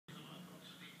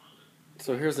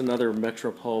So here's another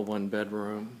Metropole one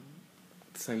bedroom.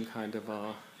 Same kind of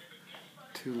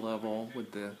two-level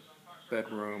with the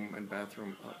bedroom and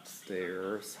bathroom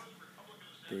upstairs.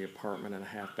 The apartment and a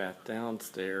half bath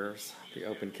downstairs. The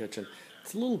open kitchen.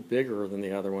 It's a little bigger than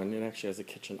the other one. It actually has a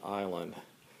kitchen island.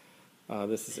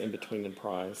 This is in between in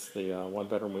price. The one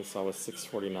bedroom we saw was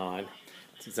 $649.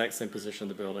 It's the exact same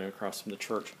position of the building across from the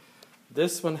church.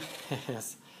 This one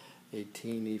has a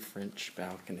teeny French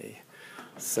balcony.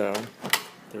 So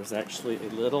there's actually a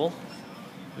little,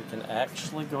 you can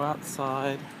actually go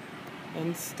outside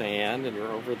and stand, and you're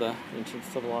over the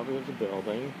entrance to the lobby of the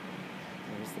building.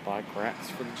 There's the bike racks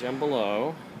for the gym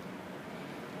below.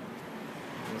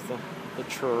 There's the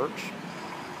church.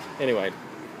 Anyway,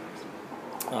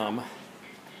 I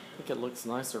think it looks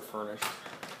nicer furnished,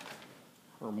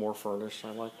 or more furnished.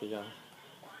 I like the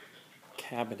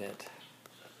cabinet.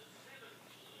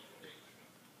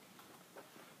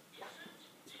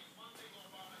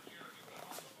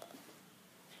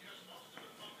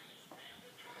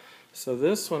 So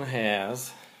this one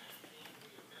has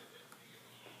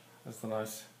the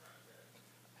nice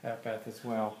half bath as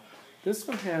well. This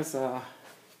one has a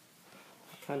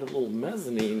kind of little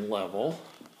mezzanine level,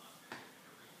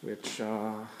 which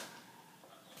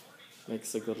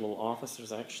makes a good little office.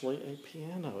 There's actually a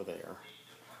piano there.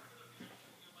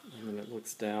 And then it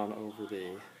looks down over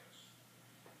the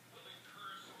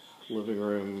living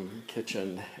room,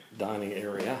 kitchen, dining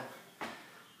area.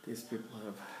 These people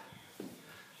have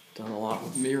done a lot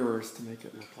with mirrors to make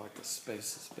it look like the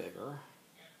space is bigger.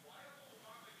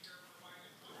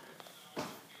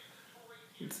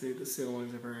 You can see the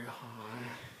ceilings are very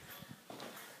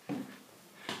high.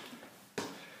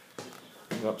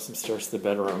 Go up some stairs to the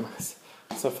bedroom. It's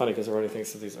so funny because everybody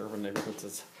thinks of these urban neighborhoods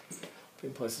as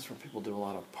being places where people do a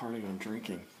lot of partying and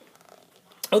drinking.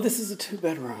 Oh, this is a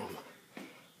two-bedroom.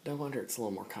 No wonder it's a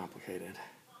little more complicated.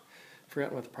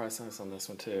 Forgot what the price is on this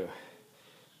one too.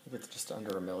 I think it's just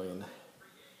under $1 million.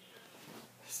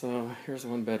 So here's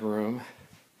one bedroom,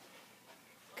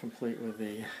 complete with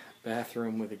the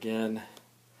bathroom with, again,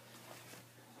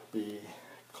 the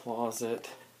closet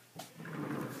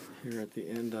here at the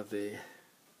end of the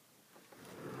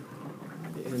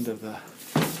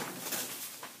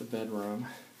bedroom.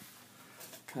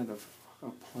 Kind of a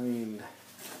plain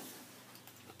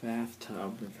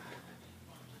bathtub with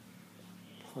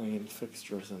plain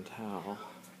fixtures and towel.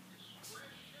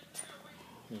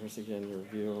 Here's again your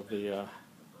view of the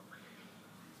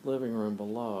living room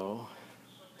below.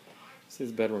 So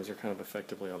these bedrooms are kind of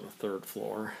effectively on the third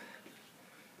floor,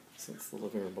 since the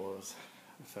living room below is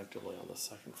effectively on the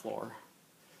second floor.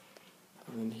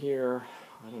 And then here,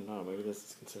 I don't know, maybe this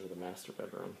is considered the master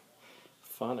bedroom.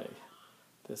 Funny,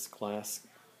 this glass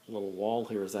little wall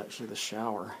here is actually the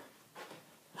shower.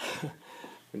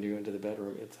 When you go into the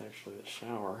bedroom, it's actually the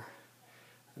shower,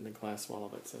 and the glass wall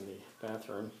of it's in the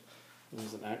bathroom.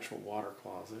 There's an actual water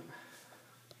closet.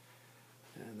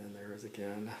 And then there is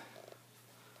again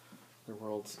the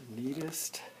world's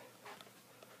neatest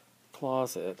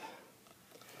closet.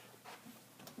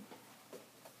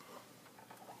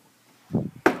 I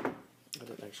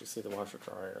didn't actually see the washer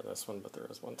dryer in this one, but there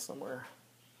is one somewhere.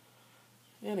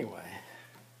 Anyway,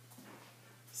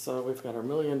 so we've got our $1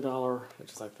 million,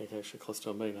 which is I think actually close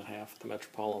to $1.5 million at the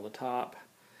Metropole on the top.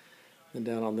 And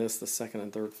down on this, the second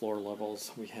and third floor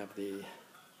levels, we have the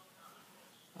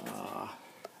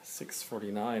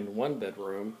 $649 one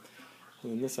bedroom.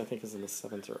 And then this I think is in the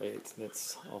 7s or 8s, and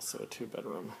it's also a two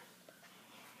bedroom.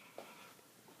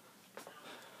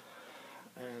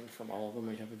 And from all of them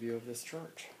we have a view of this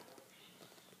church.